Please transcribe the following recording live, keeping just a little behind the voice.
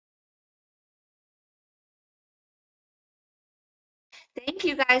Thank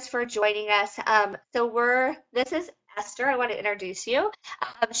you guys for joining us. This is Esther. I want to introduce you.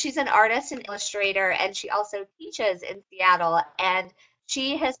 She's an artist and illustrator, and she also teaches in Seattle. And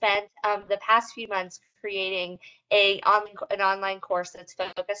she has spent the past few months creating an online course that's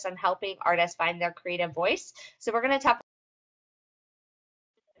focused on helping artists find their creative voice. So we're going to talk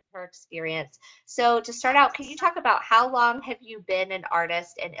about her experience. So to start out, can you talk about how long have you been an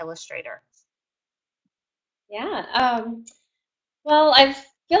artist and illustrator? Yeah. Well, I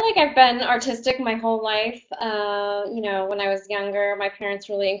feel like I've been artistic my whole life. When I was younger, my parents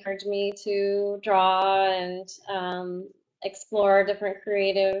really encouraged me to draw and explore different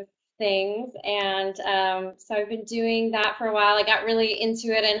creative things. And so I've been doing that for a while. I got really into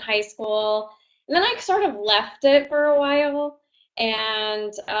it in high school, and then I sort of left it for a while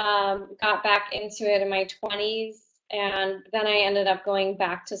and got back into it in my 20s. And then I ended up going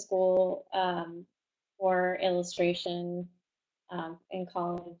back to school for illustration in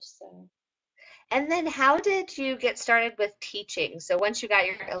college. So, And then how did you get started with teaching? So once you got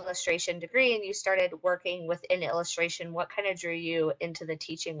your illustration degree and you started working within illustration, what kind of drew you into the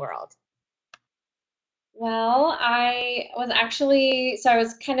teaching world? well, I was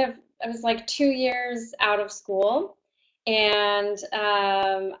like 2 years out of school, and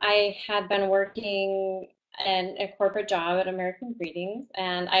I had been working in a corporate job at American Greetings,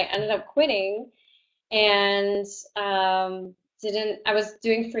 and I ended up quitting and didn't I was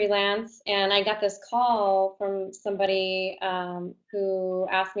doing freelance, and I got this call from somebody who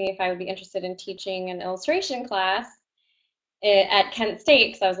asked me if I would be interested in teaching an illustration class at Kent State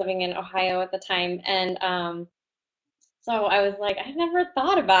because I was living in Ohio at the time. And so I was like, I never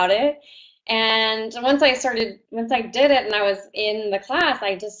thought about it. And once I did it and I was in the class,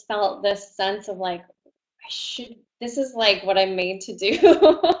 I just felt this sense of like, this is like what I'm made to do.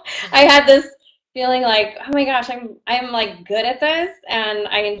 I had this feeling like, oh my gosh, I'm like good at this and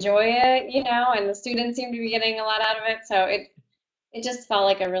I enjoy it, and the students seem to be getting a lot out of it. So it just felt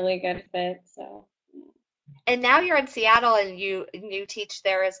like a really good fit. So And now you're in Seattle and you teach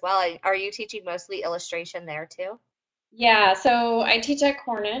there as well. Are you teaching mostly illustration there too? yeah, so I teach at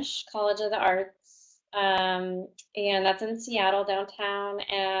Cornish College of the Arts, and that's in Seattle downtown.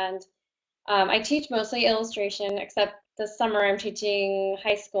 And I teach mostly illustration, except this summer I'm teaching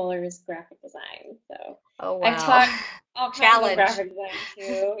high schoolers graphic design. So Oh I've wow. taught all kinds of Challenge. graphic design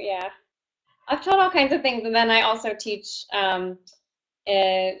too. Yeah, I've taught all kinds of things, and then I also teach my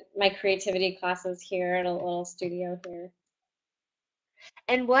creativity classes here at a little studio here.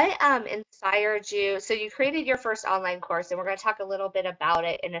 And what inspired you? So you created your first online course, and we're going to talk a little bit about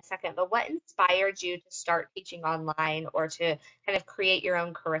it in a second, but what inspired you to start teaching online or to kind of create your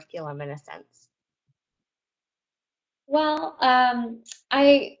own curriculum in a sense? Well,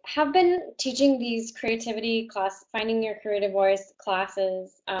 I have been teaching these creativity class, finding your creative voice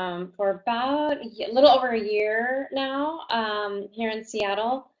classes for about a little over a year now here in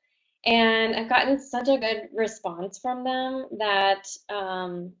Seattle. And I've gotten such a good response from them that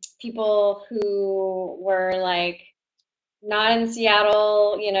people who were like not in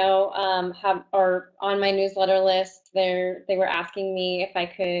Seattle, have or on my newsletter list, they were asking me if I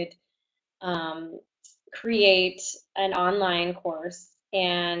could um, create an online course.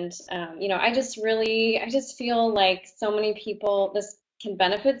 And, I just feel like so many people, this can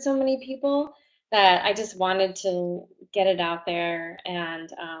benefit so many people that I just wanted to get it out there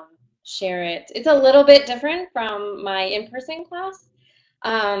and share it. It's a little bit different from my in-person class,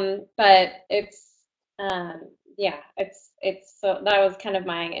 but um, so that was kind of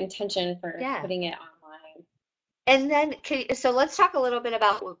my intention for Yeah. putting it online. And then, so let's talk a little bit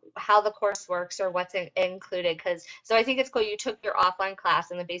about how the course works or what's included. Because so I think it's cool. You took your offline class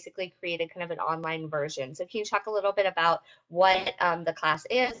and then basically created kind of an online version. So can you talk a little bit about what the class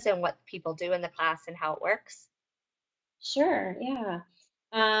is and what people do in the class and how it works? Sure, yeah.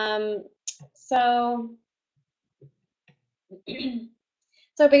 Um, so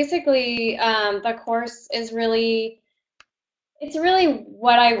so basically, the course is it's really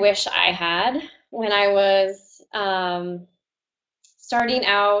what I wish I had when I was starting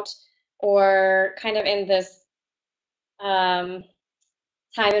out or kind of in this um,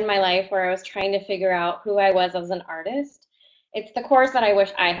 time in my life where I was trying to figure out who I was as an artist. It's the course that I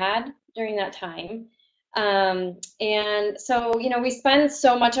wish I had during that time. And so, we spend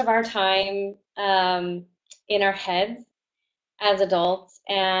so much of our time in our heads as adults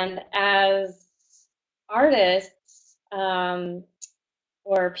and as artists, or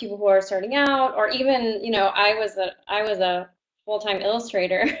people who are starting out, or even, I was a full-time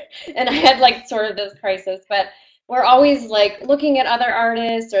illustrator and I had like sort of this crisis. But we're always like looking at other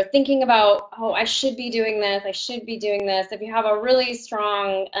artists or thinking about, oh, I should be doing this, I should be doing this. If you have a really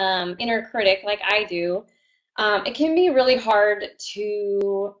strong inner critic like I do, it can be really hard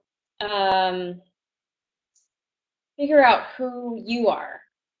to um, figure out who you are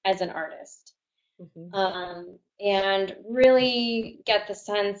as an artist, Mhm. and really get the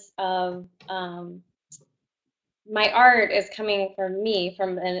sense of my art is coming from me,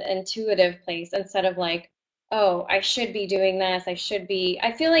 from an intuitive place, instead of like, oh, I should be doing this, I should be.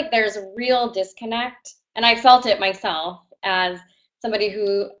 I feel like there's a real disconnect, and I felt it myself as somebody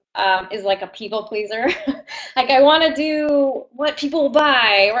who is like a people pleaser. Like, I want to do what people will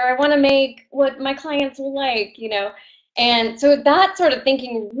buy, or I want to make what my clients will like, you know. And so that sort of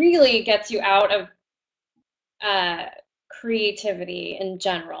thinking really gets you out of uh, creativity in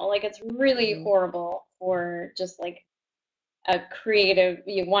general. Like, it's really Mhm. horrible for just like a creative,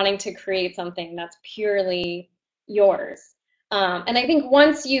 you wanting to create something that's purely yours. And I think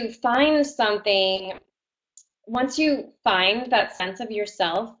once you find that sense of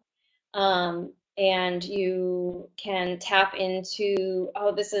yourself, and you can tap into,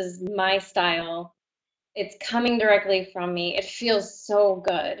 oh, this is my style, it's coming directly from me. It feels so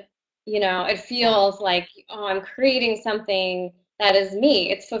good. You know, it Yeah. feels like, oh, I'm creating something that is me.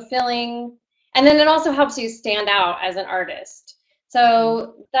 It's fulfilling. And then it also helps you stand out as an artist. Mhm.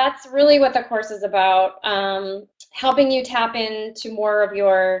 So that's really what the course is about, helping you tap into more of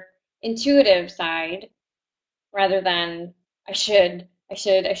your intuitive side rather than I should, which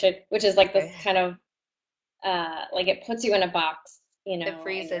is like this Right. kind of like it puts you in a box, you It know, in your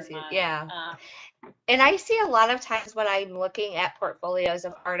freezes you. mind. Yeah. And I see a lot of times when I'm looking at portfolios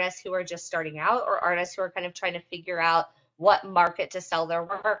of artists who are just starting out or artists who are kind of trying to figure out what market to sell their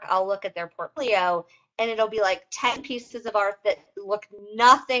work, I'll look at their portfolio and it'll be like 10 pieces of art that look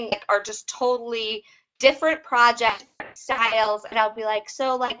nothing like, are just totally different projects, styles. And I'll be like,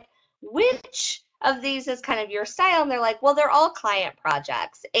 so like which of these is kind of your style? And they're like, well, they're all client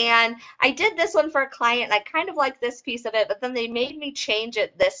projects. And I did this one for a client and I kind of like this piece of it, but then they made me change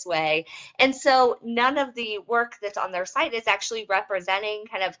it this way. And so none of the work that's on their site is actually representing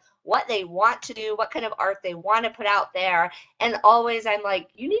kind of what they want to do, what kind of art they want to put out there. And always I'm like,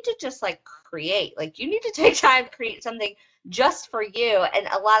 you need to just like create, like you need to take time to create something just for you. And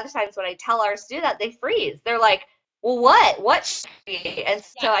a lot of times when I tell artists to do that, they freeze. They're like, well, what should I create? And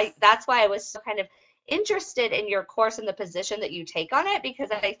so Yes. that's why I was so kind of interested in your course and the position that you take on it, because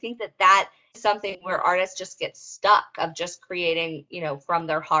I think that that something where artists just get stuck of just creating, from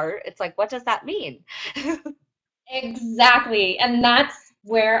their heart. It's like, what does that mean? Exactly. And that's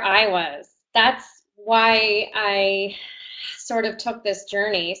where I was. That's why I sort of took this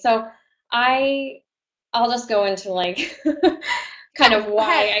journey. So I I'll just go into like kind Yeah, of go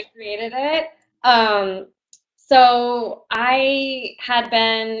why ahead. I created it. Um, so I had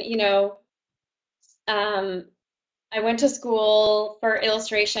been, um, I went to school for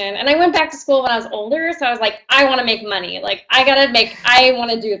illustration, and I went back to school when I was older, so I was like, I want to make money. Like, I want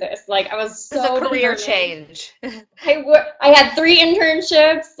to do this. Like, I was This is a so career determined. change. I had 3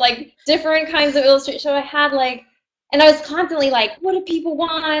 internships, like different kinds of illustration. So I had like, and I was constantly like, what do people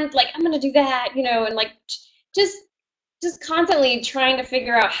want? Like, I'm gonna do that, and like just just constantly trying to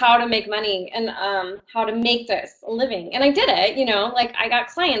figure out how to make money and how to make this a living. And I did it, like I got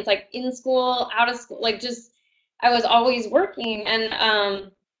clients like in school, out of school, like just I was always working,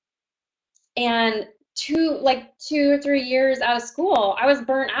 and 2 or 3 years out of school, I was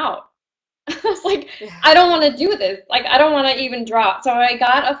burnt out. I was like, Yeah. I don't want to do this. Like, I don't want to even draw. So I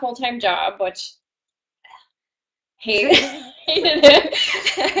got a full-time job, which hate hated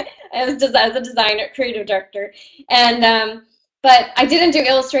it as a designer, creative director, and but I didn't do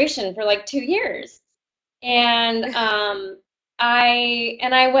illustration for like 2 years, and I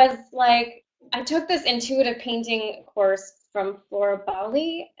was like, I took this intuitive painting course from Flora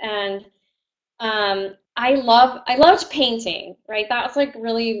Bali, and I loved painting, right? That was like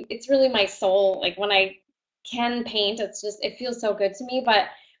really, it's really my soul. Like when I can paint, it feels so good to me. But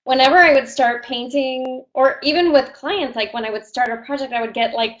whenever I would start painting, or even with clients, like when I would start a project, I would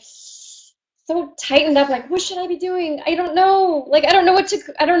get like so tightened up, like, what should I be doing? I don't know. Like, I don't know what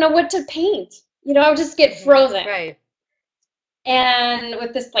to paint. I would just get Mhm. frozen. Right. And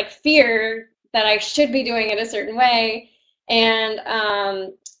with this like fear that I should be doing it a certain way.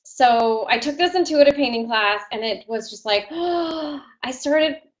 And so I took this intuitive painting class, and it was just like, oh, I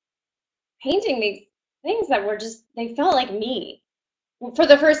started painting these things that were just, they felt like me for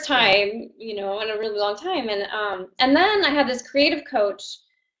the first Yeah. time, in a really long time. And then I had this creative coach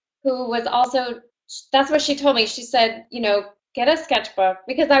who was also, that's what she told me. She said, get a sketchbook,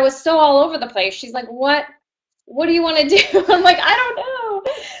 because I was so all over the place. She's like, what? what do you want to do? I'm like, I don't know.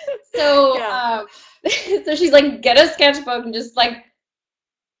 So, Yeah. so she's like, get a sketchbook and just like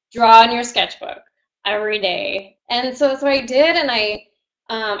draw in your sketchbook every day. And so that's what I did. And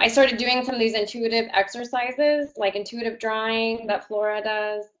I started doing some of these intuitive exercises, like intuitive drawing that Flora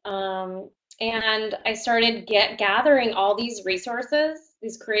does. And I started gathering all these resources,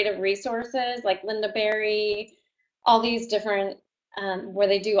 these creative resources, like Linda Berry, all these different, where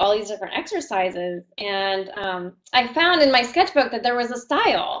they do all these different exercises. And I found in my sketchbook that there was a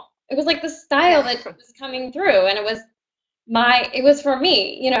style. It was like the style Yeah. that was coming through, and it was for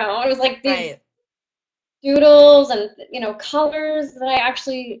me, it was like these Right. doodles and colors that I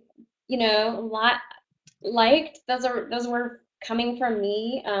actually liked. Those were coming from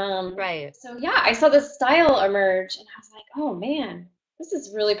me. Right. So yeah, I saw this style emerge, and I was like, oh man, this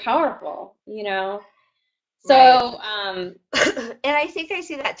is really powerful. Right. So And I think I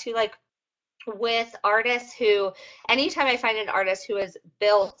see that too, like with artists who, anytime I find an artist who has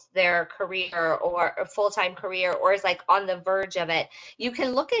built their career or a full-time career or is like on the verge of it, you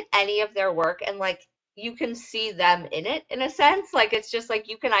can look at any of their work and like you can see them in it in a sense. Like it's just like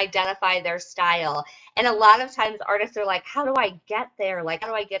you can identify their style. And a lot of times artists are like, how do I get there? Like, how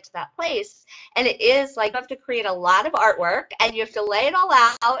do I get to that place? And it is like you have to create a lot of artwork and you have to lay it all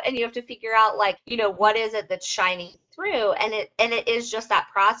out and you have to figure out like, what is it that's shining through? And it is just that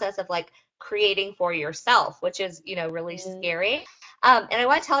process of like creating for yourself, which is, really mm, scary. And I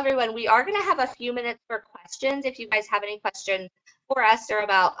want to tell everyone we are going to have a few minutes for questions. If you guys have any questions for us or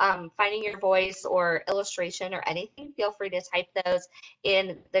about finding your voice or illustration or anything, feel free to type those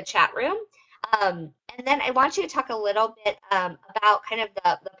in the chat room. And then I want you to talk a little bit about kind of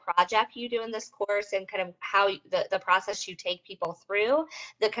the project you do in this course and kind of how the process you take people through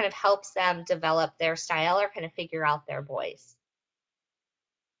that kind of helps them develop their style or kind of figure out their voice.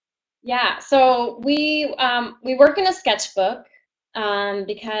 yeah, so we work in a sketchbook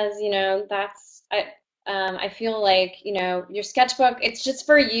because I feel like your sketchbook, it's just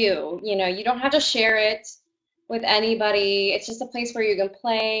for you. You don't have to share it with anybody. It's just a place where you can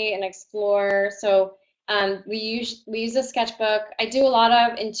play and explore. So we use a sketchbook. I do a lot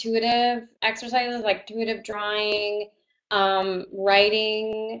of intuitive exercises like intuitive drawing,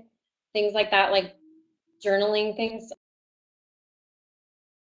 writing, things like that, like journaling things.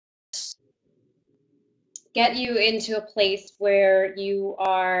 Get you into a place where you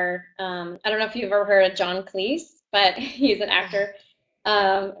are, I don't know if you've ever heard of John Cleese, but he's an actor,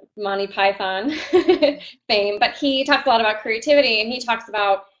 Monty Python fame, but he talks a lot about creativity and he talks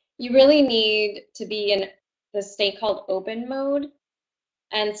about you really need to be in this state called open mode.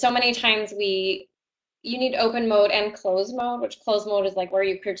 And so many times you need open mode and closed mode, which closed mode is like where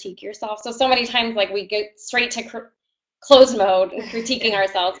you critique yourself. So many times like we get straight to closed mode and critiquing Yeah.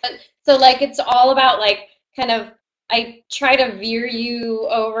 ourselves. But so like it's all about like kind of I try to veer you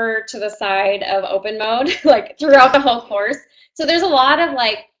over to the side of open mode like throughout the whole course. So there's a lot of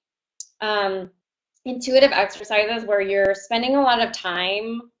like um, intuitive exercises where you're spending a lot of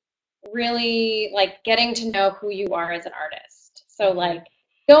time really like getting to know who you are as an artist. So Hmm. like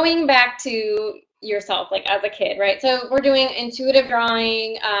going back to yourself like as a kid, right? So we're doing intuitive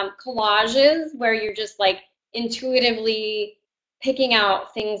drawing, collages where you're just like intuitively picking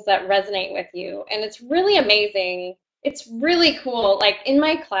out things that resonate with you. And it's really amazing. It's really cool. Like in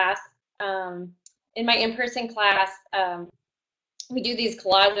my class, in my in-person class, we do these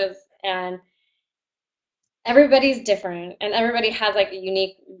collages and everybody's different and everybody has like a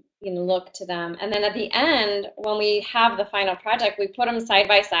unique look to them, and then at the end when we have the final project we put them side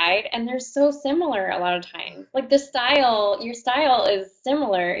by side and they're so similar a lot of times, like your style is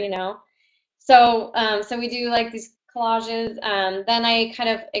similar. So we do like these collages. Then I kind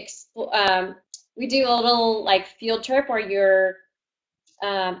of we do a little like field trip where you're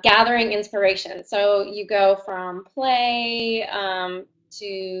gathering inspiration, so you go from play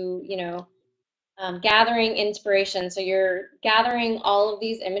to gathering inspiration. So you're gathering all of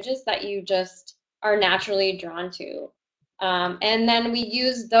these images that you just are naturally drawn to. And then we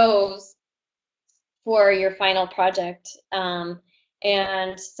use those for your final project.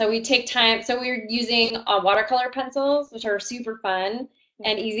 And so we take time. So we're using watercolor pencils, which are super fun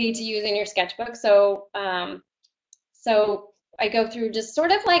and easy to use in your sketchbook. So I go through just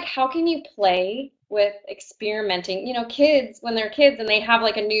sort of like how can you play with experimenting? Kids, when they're kids and they have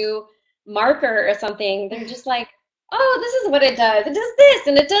like a new marker or something, they're just like, oh, this is what it does. It does this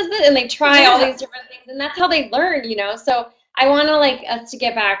and it does this. And they try all Yeah. these different things. And that's how they learn. So I want to like us to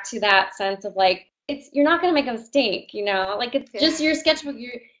get back to that sense of like, you're not going to make a mistake. Like it's Yeah. just your sketchbook.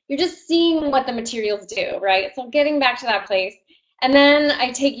 You're just seeing what the materials do, right? So getting back to that place. And then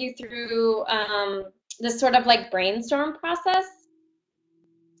I take you through this sort of like brainstorm process.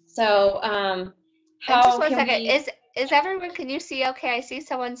 So, And just how one can second, we? is everyone, can you see okay? I see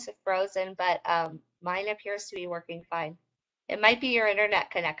someone's frozen, but mine appears to be working fine. It might be your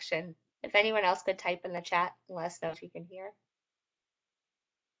internet connection. If anyone else could type in the chat and let us know if you can hear.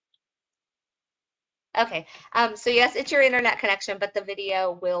 Okay. So yes, it's your internet connection, but the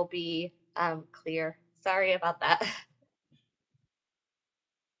video will be clear. Sorry about that.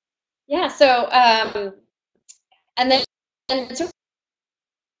 Yeah. So, and then and sort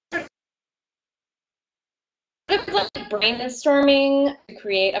of like brainstorming to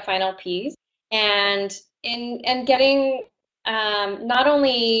create a final piece, and in and getting not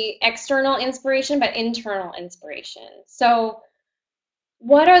only external inspiration but internal inspiration. So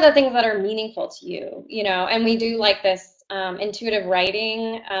what are the things that are meaningful to you, and we do like this intuitive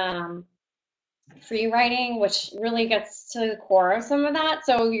writing, free writing, which really gets to the core of some of that.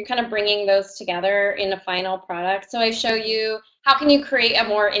 So you're kind of bringing those together in a final product. So I show you how can you create a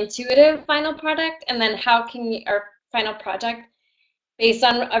more intuitive final product, and then how can you, or final project, based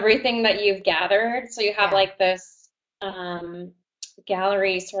on everything that you've gathered. So you have Yeah. like this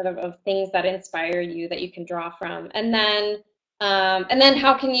gallery sort of things that inspire you that you can draw from. And then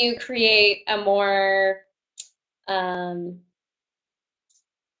how can you create a more um,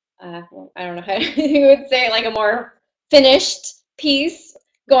 I don't know how you would say, like a more finished piece,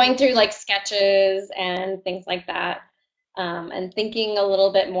 going Hmm. through like sketches and things like that, and thinking a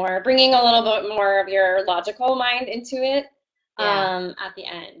little bit more, bringing a little bit more of your logical mind into it, Yeah. at the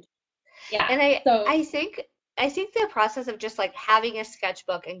end. Yeah. And So I think the process of just like having a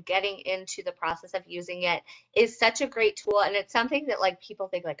sketchbook and getting into the process of using it is such a great tool. And it's something that like people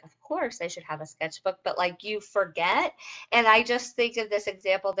think like, of course I should have a sketchbook, but like you forget. And I just think of this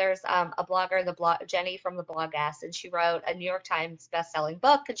example. There's a blogger, the blog Jenny from the Blogast, and she wrote a New York Times best-selling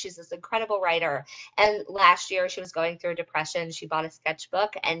book, and she's this incredible writer. And last year she was going through depression. She bought a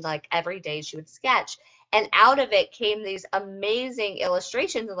sketchbook, and like every day she would sketch. And out of it came these amazing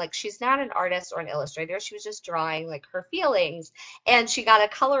illustrations. And like, she's not an artist or an illustrator. She was just drawing like her feelings. And she got a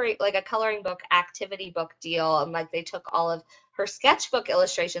coloring book, activity book deal. And like, they took all of her sketchbook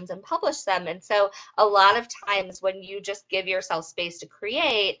illustrations and published them. And so a lot of times when you just give yourself space to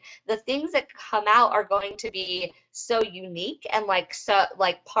create, the things that come out are going to be so unique and like, so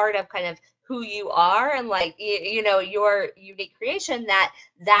like part of kind of who you are, and like your unique creation,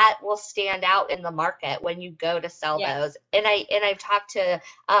 that will stand out in the market when you go to sell yes. those. And I've talked to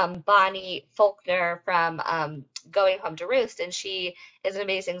Bonnie Faulkner from Going Home to Roost, and she is an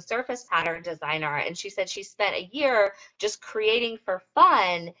amazing surface pattern designer. And she said she spent a year just creating for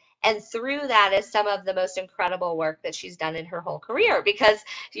fun. And through that is some of the most incredible work that she's done in her whole career, because,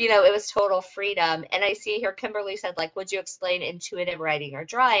 it was total freedom. And I see here Kimberly said, like, would you explain intuitive writing or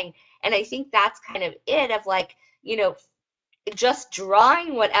drawing? And I think that's kind of it, of like, you know, just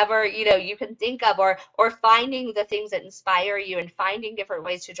drawing whatever you can think of, or finding the things that inspire you and finding different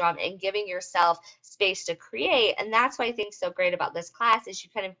ways to draw them and giving yourself space to create. And that's what I think is so great about this class, is you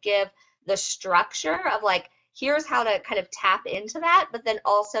kind of give the structure of like, here's how to kind of tap into that, but then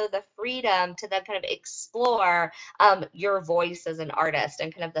also the freedom to then kind of explore your voice as an artist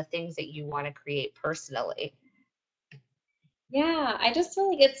and kind of the things that you want to create personally. Yeah, I just feel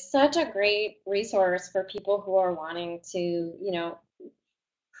like it's such a great resource for people who are wanting to,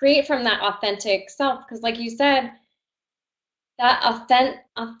 create from that authentic self. Because, like you said, that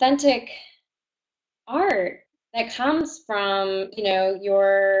authentic art that comes from,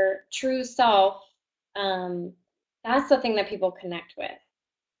 your true self, um, that's the thing that people connect with,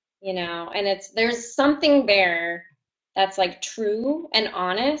 and there's something there that's like true and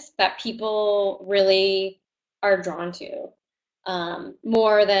honest that people really are drawn to,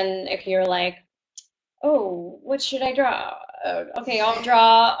 more than if you're like, oh, what should I draw? Okay, I'll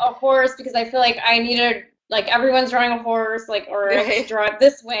draw a horse because I feel like I need to, like everyone's drawing a horse, like, or I should Right. draw it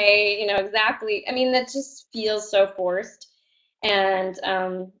this way, exactly. I mean, that just feels so forced. And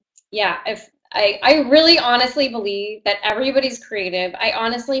yeah, if I really honestly believe that everybody's creative. I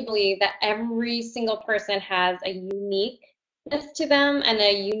honestly believe that every single person has a uniqueness to them and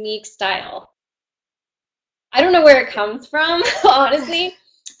a unique style. I don't know where it comes from, honestly.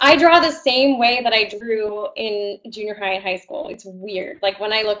 I draw the same way that I drew in junior high and high school. It's weird. Like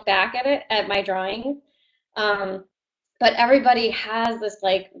when I look back at it, at my drawing, um, but everybody has this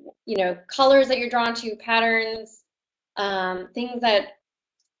like, colors that you're drawn to, patterns, things that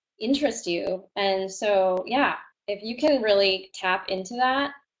interest you. And so, yeah, if you can really tap into that,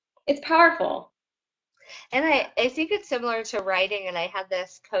 it's powerful. And I think it's similar to writing. And I had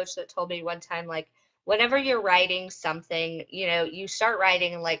this coach that told me one time, like, whenever you're writing something, you start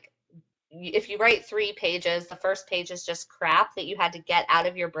writing and like if you write 3 pages, the first page is just crap that you had to get out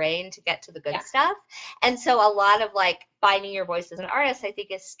of your brain to get to the good Yeah. stuff. And so a lot of like finding your voice as an artist, I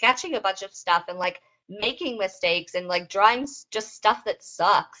think, is sketching a bunch of stuff and like making mistakes and like drawing just stuff that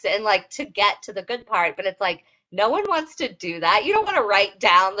sucks and like to get to the good part. But it's like no one wants to do that. You don't want to write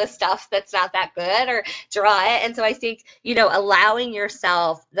down the stuff that's not that good or draw it. And so I think, allowing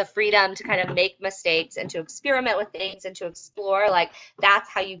yourself the freedom to kind of make mistakes and to experiment with things and to explore, like that's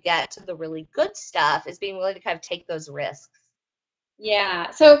how you get to the really good stuff, is being willing to kind of take those risks.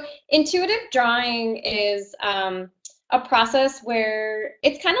 Yeah, so intuitive drawing is a process where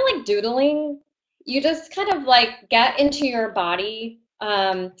it's kind of like doodling. You just kind of like get into your body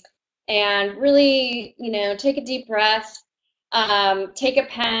and really, take a deep breath, take a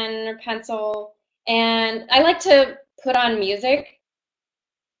pen or pencil, and I like to put on music.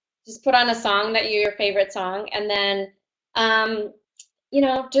 Just put on a song your favorite song, and then um,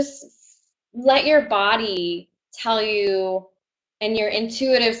 just let your body tell you and your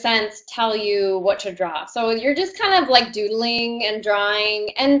intuitive sense tell you what to draw. So you're just kind of like doodling and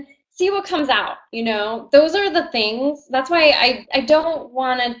drawing and see what comes out, Those are the things. That's why I don't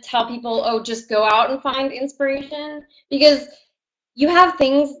want to tell people, oh, just go out and find inspiration, because you have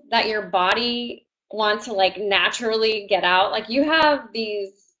things that your body wants to like naturally get out. Like you have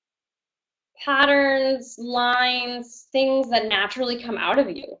these patterns, lines, things that naturally come out of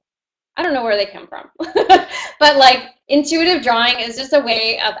you. I don't know where they come from, but like intuitive drawing is just a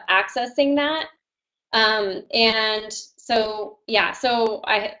way of accessing that. And so, yeah, so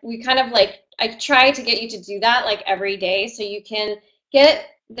we kind of like, I try to get you to do that like every day so you can get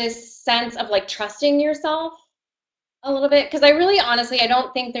this sense of like trusting yourself a little bit. Because I really, honestly, I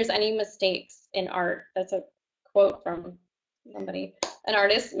don't think there's any mistakes in art. That's a quote from somebody, an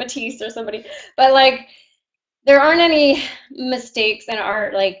artist, Matisse or somebody. But like, there aren't any mistakes in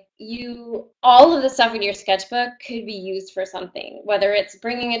art. Like all of the stuff in your sketchbook could be used for something, whether it's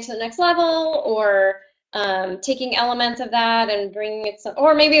bringing it to the next level or taking elements of that and bringing it,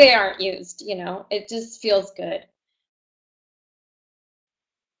 or maybe they aren't used, it just feels good.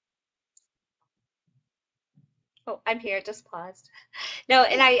 Oh, I'm here. It just paused. No,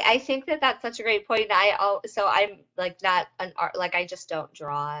 and I think that that's such a great point. So I'm like not an art, like I just don't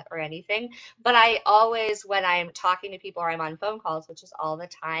draw or anything, but I always, when I'm talking to people or I'm on phone calls, which is all the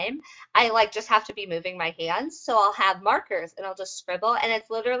time, I like just have to be moving my hands. So I'll have markers and I'll just scribble, and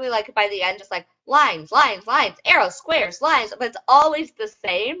it's literally like by the end, just like lines, lines, lines, arrows, squares, lines, but it's always the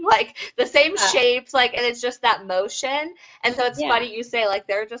same, like the same Yeah. shapes, like, and it's just that motion. And so it's Yeah. funny you say like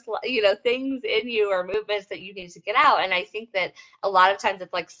there are just, things in you or movements that you need to get out. And I think that a lot of times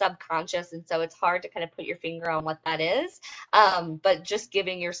it's like subconscious, and so it's hard to kind of put your finger on what that is. But just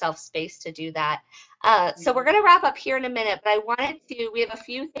giving yourself space to do that. So we're going to wrap up here in a minute, but we have a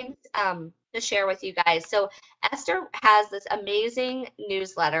few things to share with you guys. So Esther has this amazing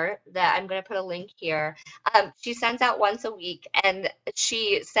newsletter that I'm going to put a link here. She sends out once a week, and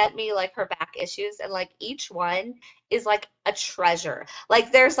she sent me like her back issues, and like each one is like a treasure.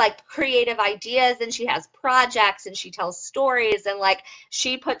 Like there's like creative ideas, and she has projects, and she tells stories, and like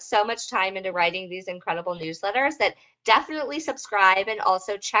she puts so much time into writing these incredible newsletters that definitely subscribe, and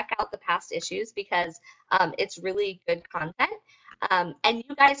also check out the past issues, because it's really good content. And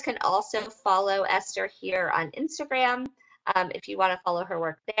you guys can also follow Esther here on Instagram if you want to follow her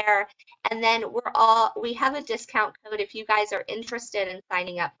work there. And then we have a discount code if you guys are interested in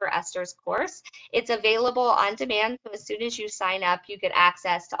signing up for Esther's course. It's available on demand. So as soon as you sign up, you get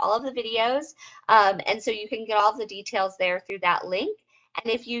access to all of the videos. And so you can get all the details there through that link.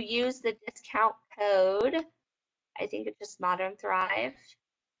 And if you use the discount code, I think it's just Modern Thrive.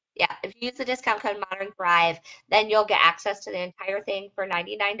 Yeah, if you use the discount code Modern Thrive, then you'll get access to the entire thing for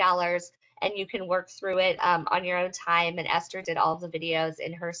 $99, and you can work through it on your own time. And Esther did all the videos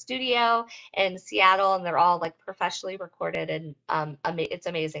in her studio in Seattle, and they're all like professionally recorded, and it's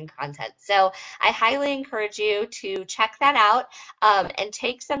amazing content. So I highly encourage you to check that out and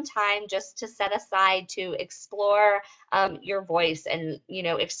take some time just to set aside to explore your voice and,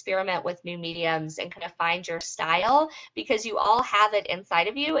 experiment with new mediums and kind of find your style, because you all have it inside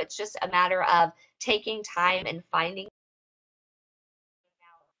of you. It's just a matter of taking time and finding,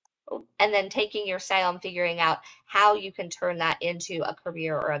 and then taking your style and figuring out how you can turn that into a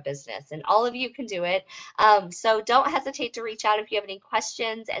career or a business. And all of you can do it. So don't hesitate to reach out if you have any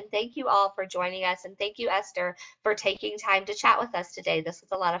questions. And thank you all for joining us. And thank you, Esther, for taking time to chat with us today. This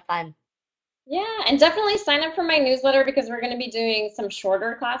was a lot of fun. Yeah, and definitely sign up for my newsletter, because we're going to be doing some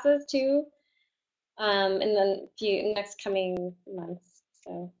shorter classes too in the next coming months.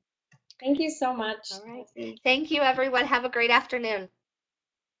 So thank you so much. All right. Thank you, everyone. Have a great afternoon.